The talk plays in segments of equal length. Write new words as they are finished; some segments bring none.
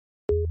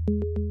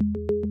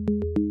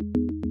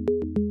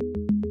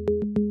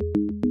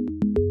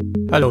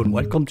Hello and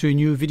welcome to a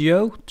new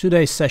video.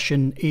 Today's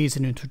session is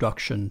an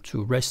introduction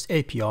to REST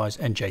APIs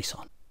and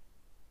JSON.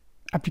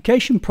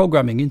 Application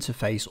Programming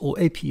Interface, or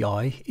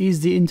API,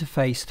 is the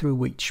interface through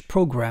which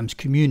programs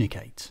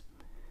communicate.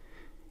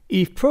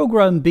 If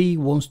program B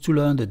wants to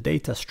learn the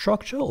data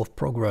structure of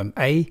program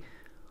A,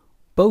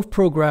 both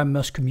programs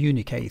must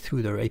communicate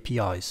through their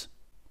APIs.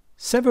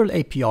 Several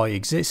APIs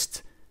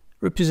exist.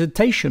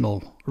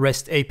 Representational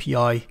REST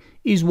API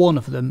is one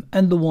of them,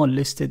 and the one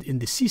listed in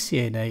the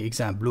Ccna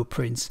exam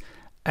blueprints,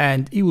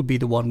 and it will be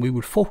the one we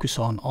will focus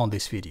on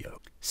this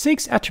video.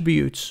 6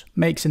 attributes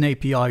makes an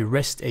API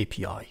REST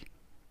API.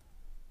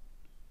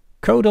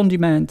 Code on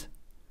demand,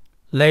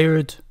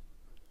 layered,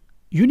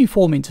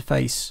 uniform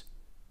interface,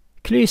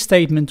 clear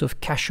statement of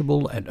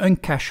cacheable and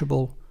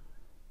uncacheable,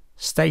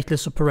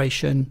 stateless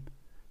operation,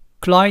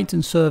 client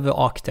and server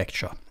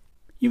architecture.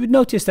 You would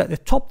notice that the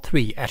top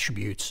 3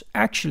 attributes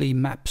actually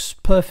maps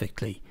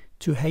perfectly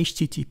to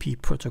HTTP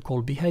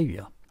protocol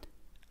behavior.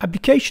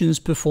 Applications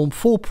perform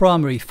 4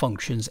 primary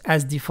functions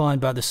as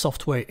defined by the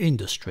software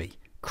industry,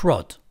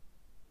 CRUD.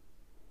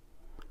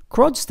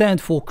 CRUD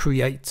stands for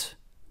create,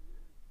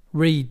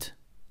 read,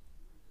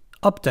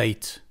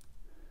 update,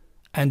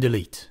 and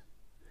delete.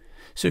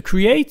 So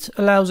create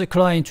allows a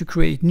client to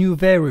create new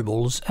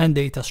variables and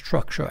data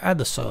structure at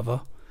the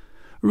server.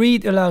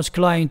 Read allows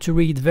client to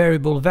read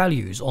variable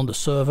values on the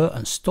server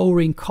and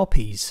storing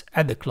copies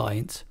at the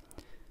client.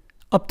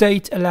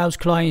 Update allows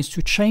clients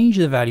to change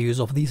the values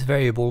of these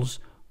variables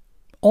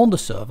on the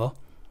server.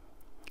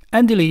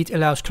 And delete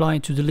allows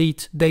client to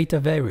delete data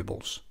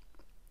variables.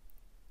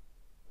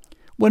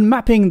 When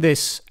mapping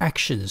these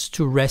actions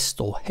to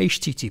REST or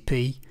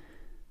HTTP,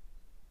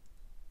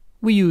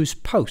 we use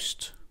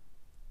post,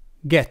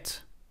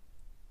 get,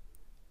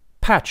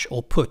 patch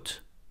or put,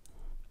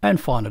 and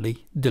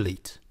finally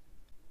delete.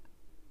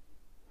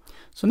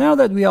 So now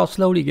that we are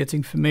slowly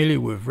getting familiar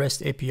with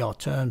REST API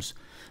terms,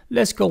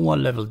 let's go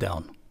one level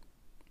down.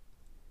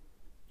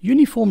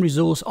 Uniform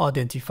Resource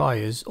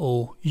Identifiers,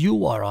 or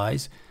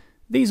URIs,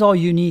 these are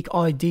unique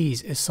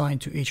IDs assigned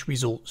to each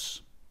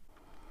resource.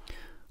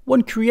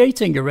 When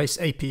creating a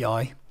REST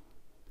API,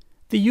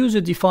 the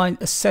user defines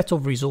a set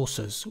of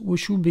resources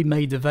which will be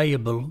made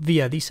available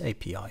via this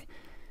API.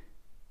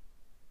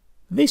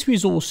 These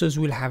resources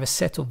will have a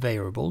set of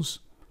variables,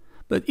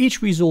 but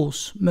each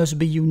resource must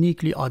be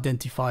uniquely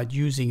identified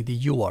using the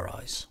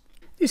URIs.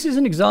 This is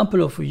an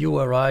example of a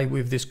URI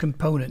with these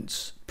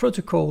components: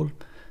 protocol,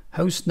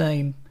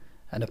 hostname,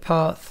 and a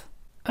path,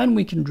 and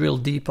we can drill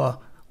deeper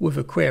with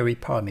a query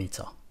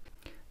parameter.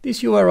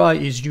 This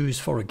URI is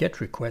used for a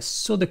GET request,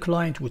 so the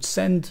client would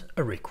send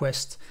a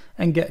request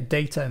and get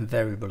data and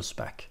variables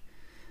back.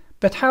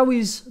 But how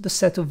is the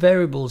set of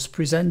variables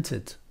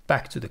presented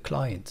back to the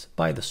client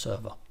by the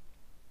server?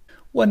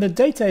 When the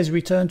data is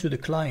returned to the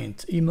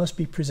client, it must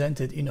be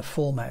presented in a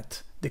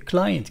format the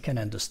client can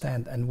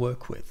understand and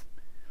work with.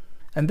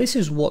 And this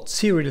is what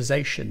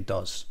serialization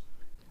does.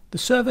 The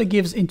server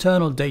gives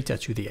internal data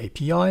to the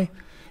API.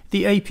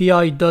 The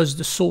API does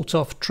the sort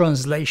of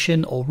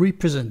translation or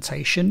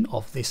representation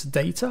of this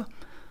data.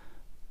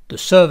 The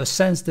server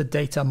sends the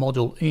data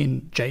model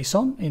in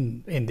JSON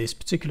in this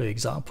particular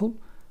example,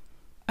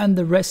 and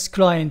the REST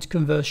client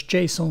converts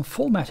JSON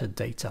formatted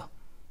data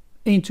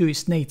into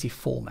its native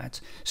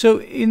format. So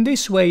in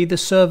this way, the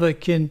server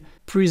can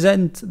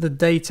present the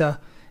data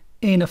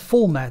in a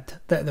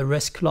format that the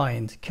REST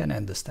client can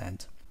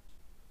understand.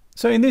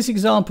 So in this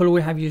example,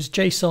 we have used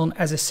JSON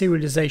as a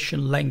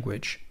serialization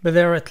language, but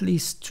there are at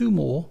least 2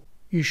 more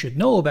you should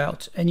know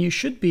about, and you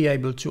should be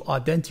able to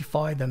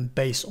identify them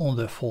based on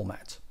their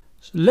format.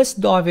 So let's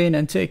dive in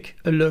and take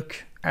a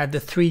look at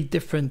the 3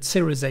 different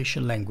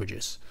serialization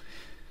languages.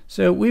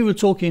 So we were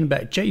talking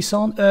about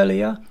JSON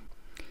earlier.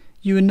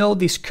 You know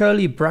these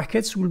curly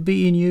brackets will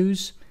be in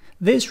use.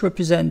 This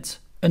represents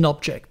an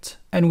object,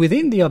 and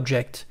within the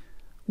object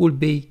will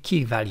be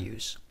key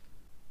values.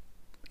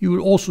 You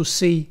will also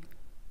see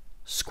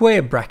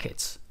square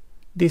brackets.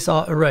 These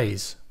are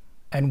arrays,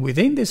 and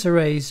within these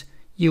arrays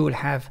you will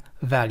have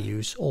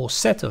values or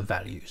set of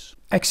values.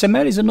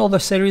 XML is another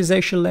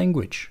serialization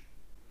language.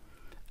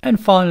 And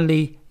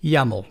finally,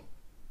 YAML.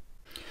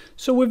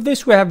 So with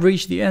this, we have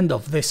reached the end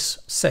of this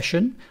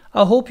session.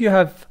 I hope you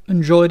have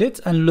enjoyed it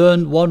and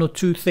learned 1 or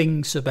 2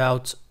 things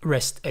about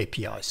REST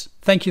APIs.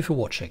 Thank you for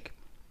watching.